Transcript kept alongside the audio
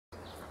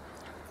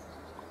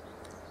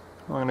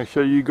I'm going to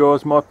show you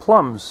guys my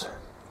plums.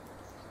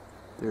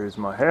 There's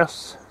my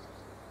house.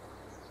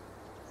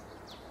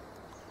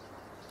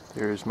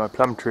 There's my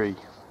plum tree.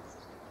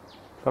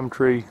 Plum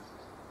tree,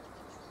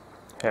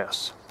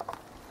 house.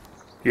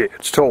 Yeah,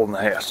 it's taller than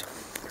the house.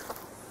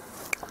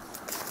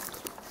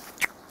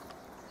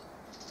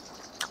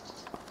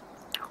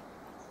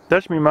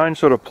 That's my main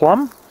sort of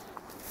plum.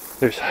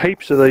 There's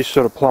heaps of these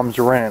sort of plums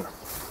around.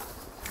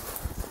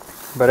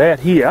 But out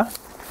here,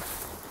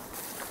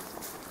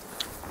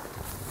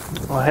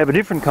 I have a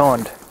different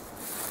kind.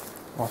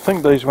 I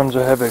think these ones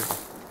I have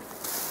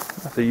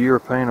a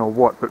European or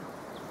what, but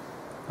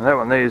that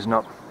one there is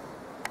not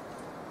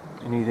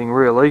anything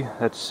really.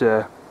 That's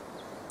a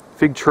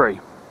fig tree.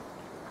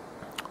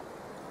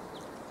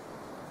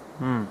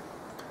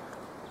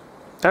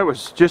 That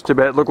was just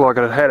about looked like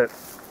it had it.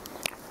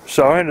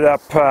 So I ended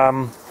up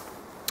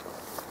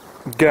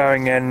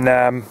going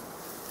and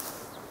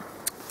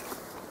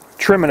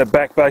trimming it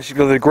back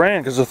basically to the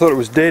ground because I thought it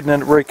was dead, and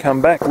then it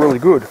re-come back really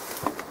good.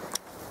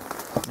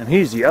 And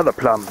here's the other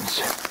plums.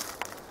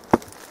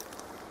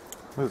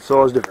 Look at the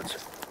size difference.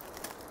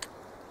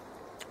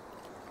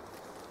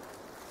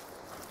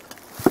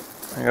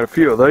 I got a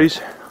few of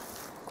these.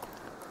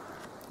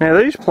 Now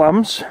these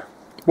plums,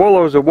 while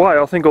I was away,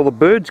 I think all the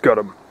birds got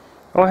them.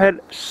 I had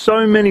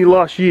so many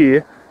last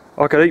year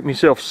I could eat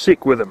myself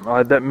sick with them. I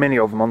had that many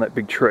of them on that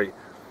big tree.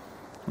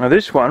 Now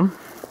this one,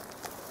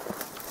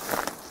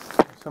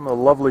 some of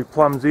the lovely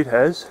plums it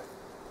has.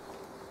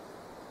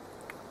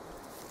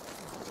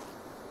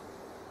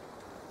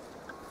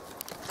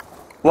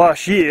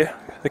 Last year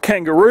the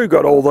kangaroo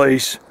got all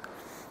these,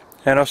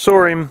 and I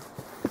saw him,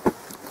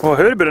 well, I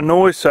heard a bit of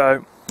noise,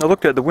 so I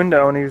looked out the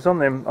window and he was on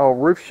them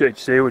old roof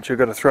sheets there, which I've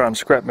got to throw in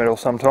scrap metal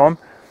sometime.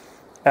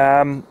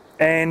 And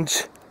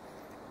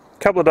a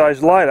couple of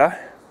days later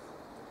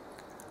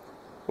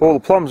all the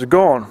plums are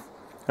gone.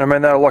 I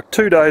mean, they were like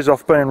 2 days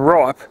off being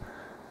ripe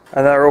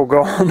and they're all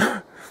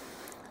gone.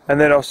 And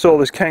then I saw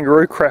this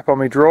kangaroo crap on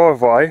my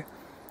driveway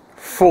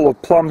full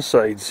of plum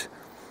seeds.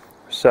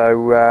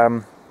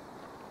 So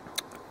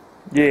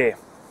yeah,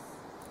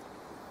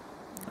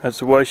 that's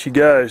the way she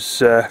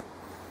goes out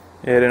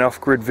in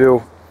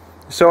off-gridville.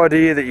 This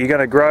idea that you're going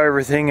to grow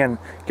everything and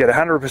get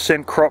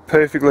 100% crop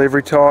perfectly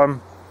every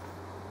time,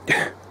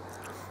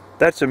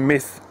 that's a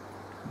myth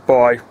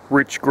by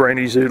rich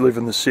greenies who live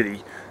in the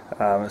city.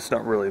 It's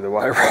not really the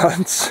way it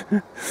runs.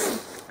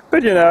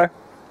 But you know,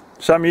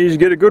 some years you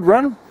get a good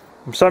run,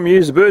 some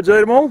years the birds eat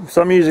them all,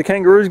 some years the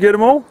kangaroos get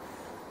them all,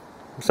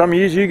 some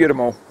years you get them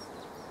all.